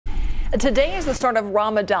Today is the start of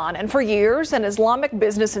Ramadan, and for years, an Islamic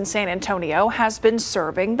business in San Antonio has been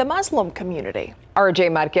serving the Muslim community.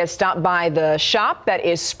 RJ Marquez stopped by the shop that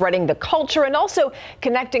is spreading the culture and also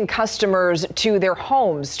connecting customers to their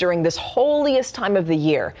homes during this holiest time of the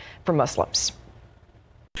year for Muslims.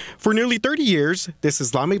 For nearly 30 years, this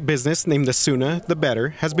Islamic business named the Sooner the Better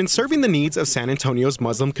has been serving the needs of San Antonio's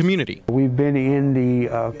Muslim community. We've been in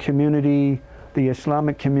the community, the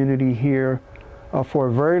Islamic community here for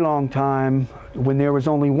a very long time when there was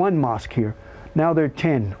only one mosque here. Now there are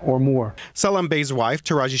 10 or more. Salam Bey's wife,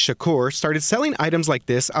 Taraji Shakur, started selling items like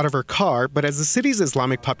this out of her car, but as the city's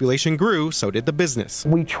Islamic population grew, so did the business.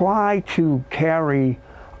 We try to carry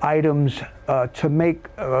items to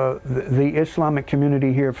make the Islamic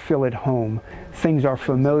community here feel at home. Things are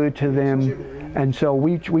familiar to them, and so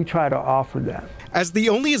we try to offer that. As the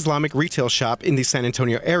only Islamic retail shop in the San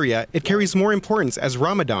Antonio area, it carries more importance as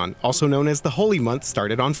Ramadan, also known as the Holy Month,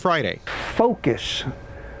 started on Friday. Focus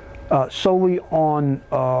solely on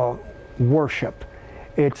worship.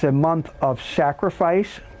 It's a month of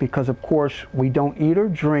sacrifice because, of course, we don't eat or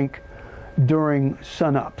drink during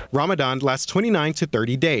sunup. Ramadan lasts 29 to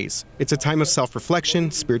 30 days. It's a time of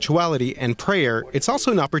self-reflection, spirituality, and prayer. It's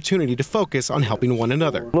also an opportunity to focus on helping one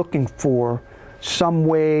another. Looking for some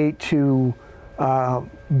way to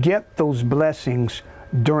get those blessings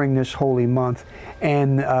during this holy month,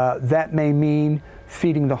 and that may mean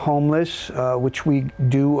feeding the homeless, which we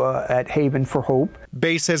do at Haven for Hope.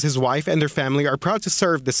 Bey says his wife and their family are proud to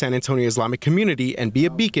serve the San Antonio Islamic community and be a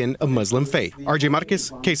beacon of Muslim faith. RJ Marquez,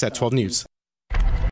 KSAT 12 News.